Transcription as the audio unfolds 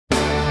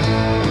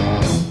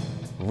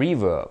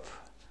reverb.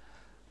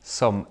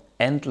 Some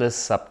endless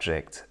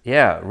subject.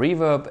 Yeah,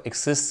 reverb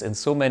exists in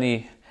so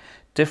many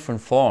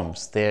different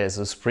forms. There is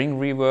a spring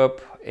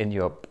reverb in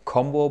your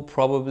combo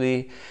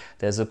probably.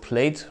 There's a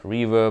plate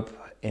reverb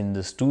in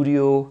the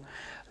studio.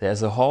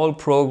 There's a whole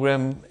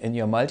program in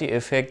your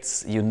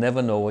multi-effects. You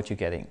never know what you're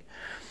getting.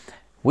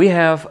 We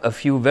have a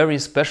few very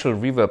special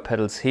reverb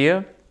pedals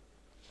here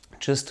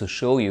just to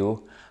show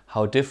you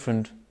how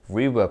different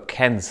reverb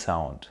can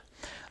sound.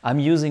 I'm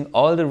using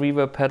all the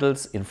reverb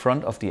pedals in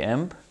front of the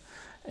amp,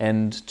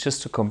 and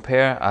just to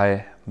compare,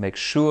 I make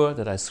sure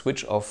that I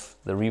switch off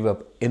the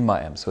reverb in my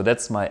amp. So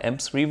that's my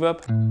amp's reverb.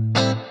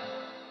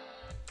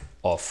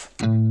 Off.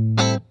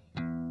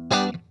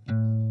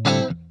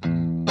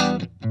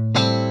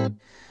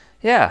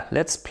 Yeah,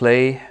 let's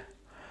play.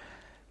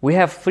 We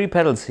have 3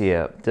 pedals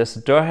here. There's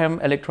Durham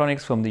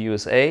Electronics from the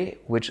USA,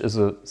 which is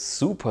a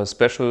super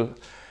special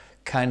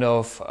kind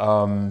of,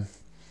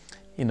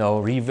 you know,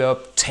 reverb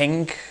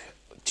tank,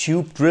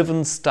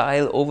 tube-driven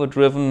style,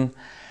 overdriven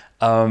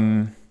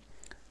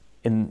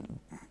in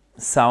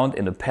sound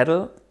in a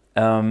pedal.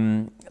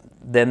 Then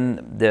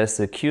there's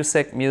the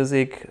Cusack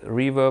Music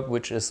Reverb,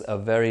 which is a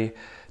very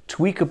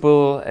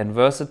tweakable and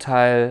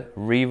versatile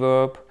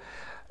reverb,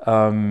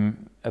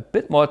 a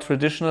bit more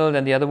traditional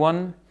than the other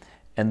one.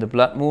 And the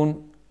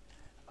Bloodmoon,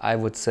 I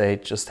would say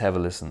just have a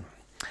listen.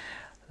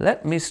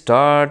 Let me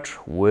start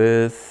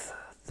with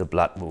the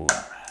Bloodmoon.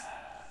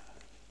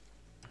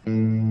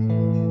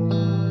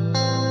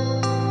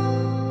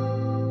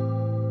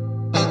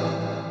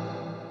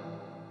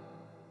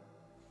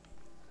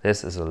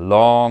 This is a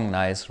long,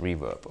 nice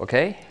reverb,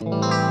 okay?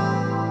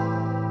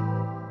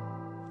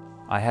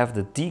 I have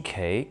the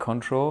decay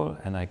control,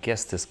 and I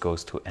guess this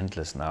goes to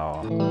endless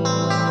now.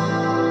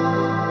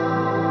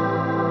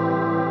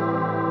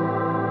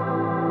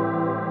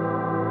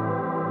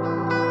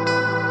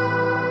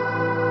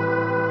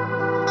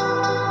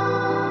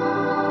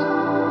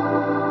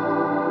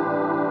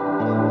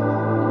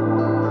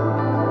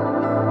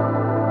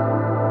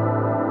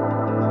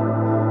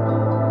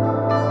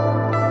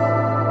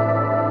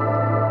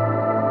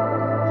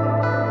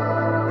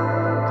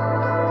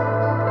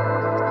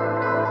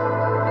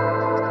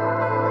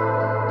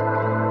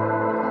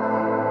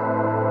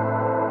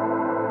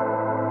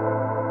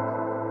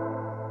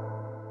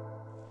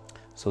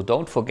 So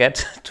don't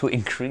forget to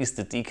increase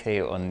the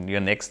decay on your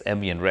next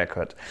ambient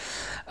record.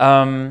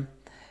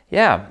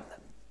 Yeah,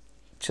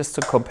 just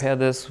to compare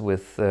this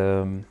with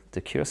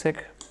the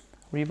Cusack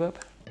Reverb.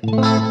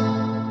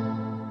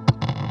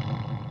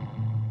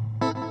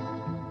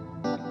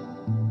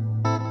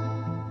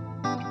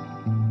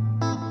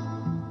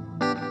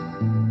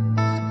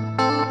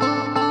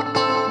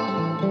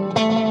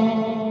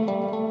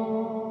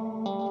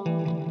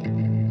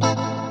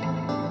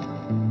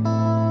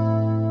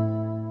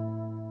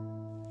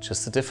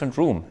 Just a different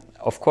room.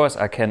 Of course,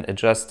 I can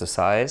adjust the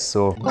size,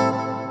 so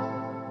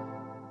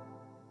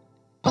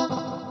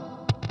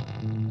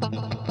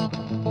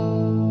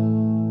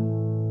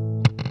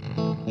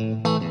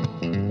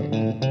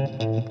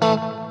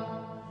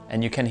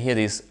and you can hear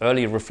these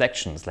early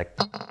reflections like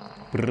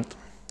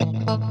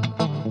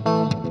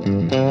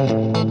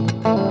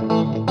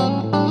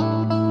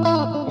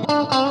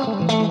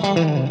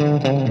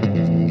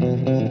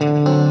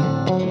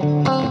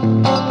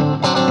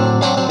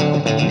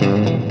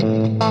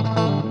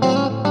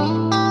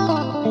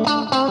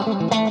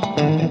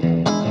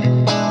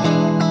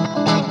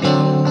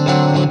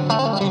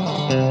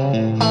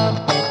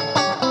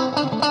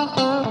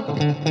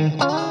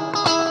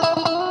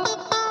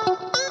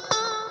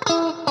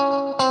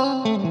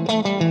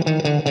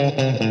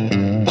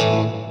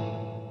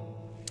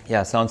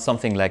yeah, sounds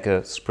something like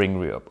a spring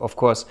reverb. Of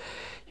course,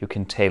 you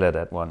can tailor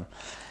that one.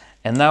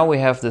 And now we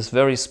have this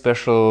very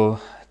special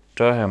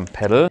Durham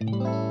pedal.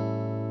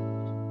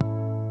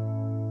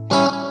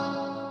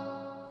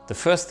 The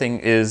first thing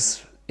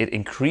is it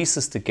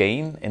increases the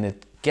gain and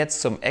it gets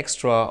some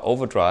extra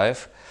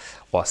overdrive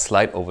or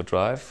slight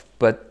overdrive,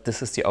 but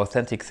this is the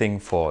authentic thing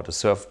for the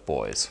surf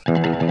boys.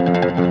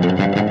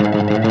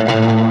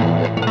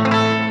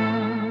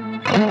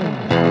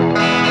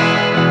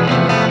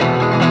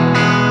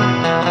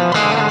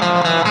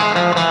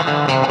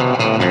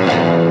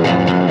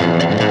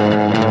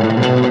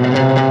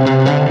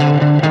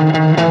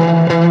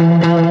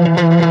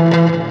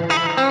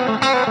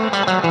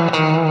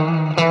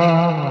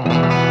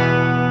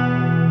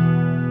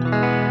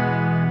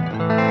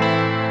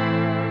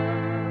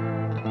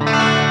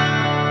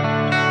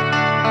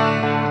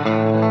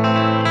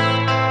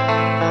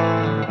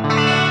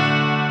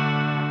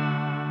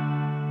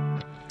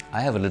 I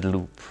have a little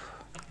loop.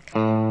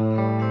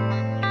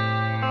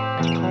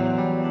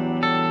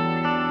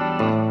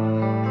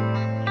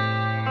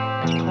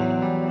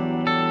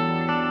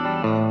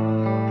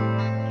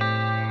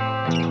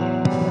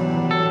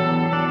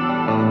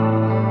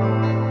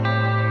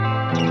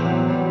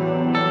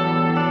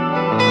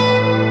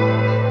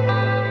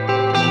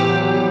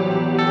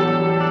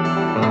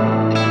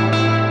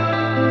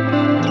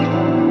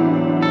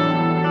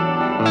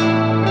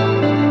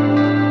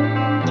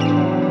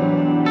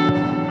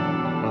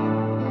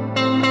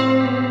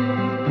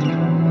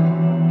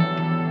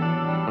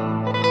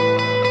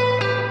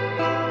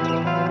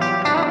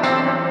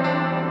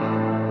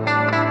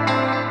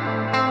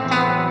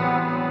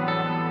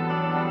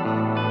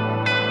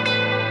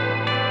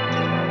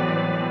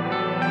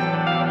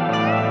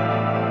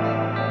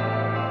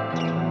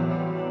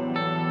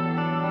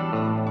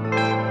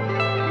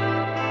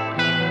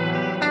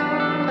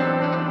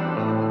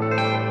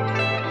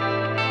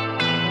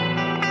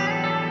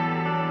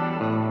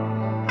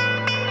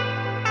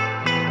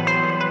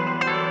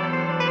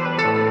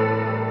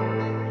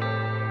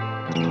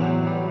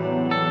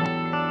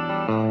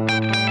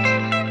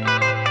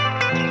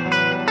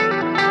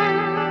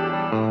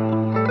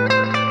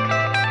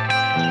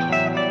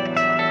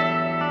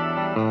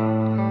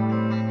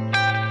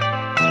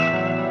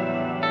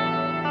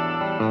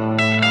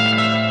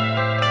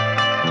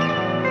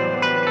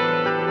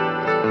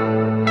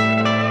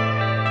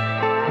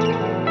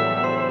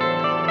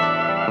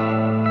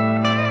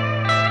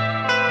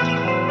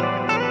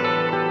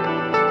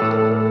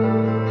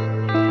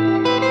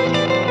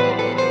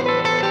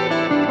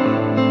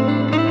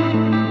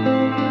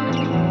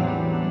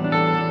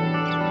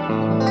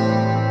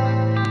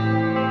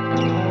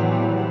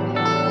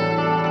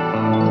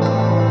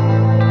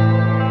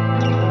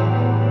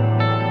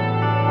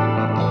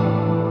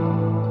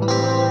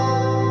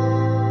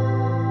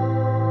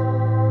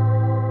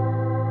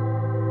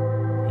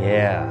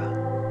 Yeah,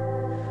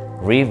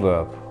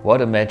 reverb,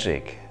 what a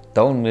magic.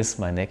 Don't miss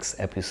my next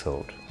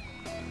episode.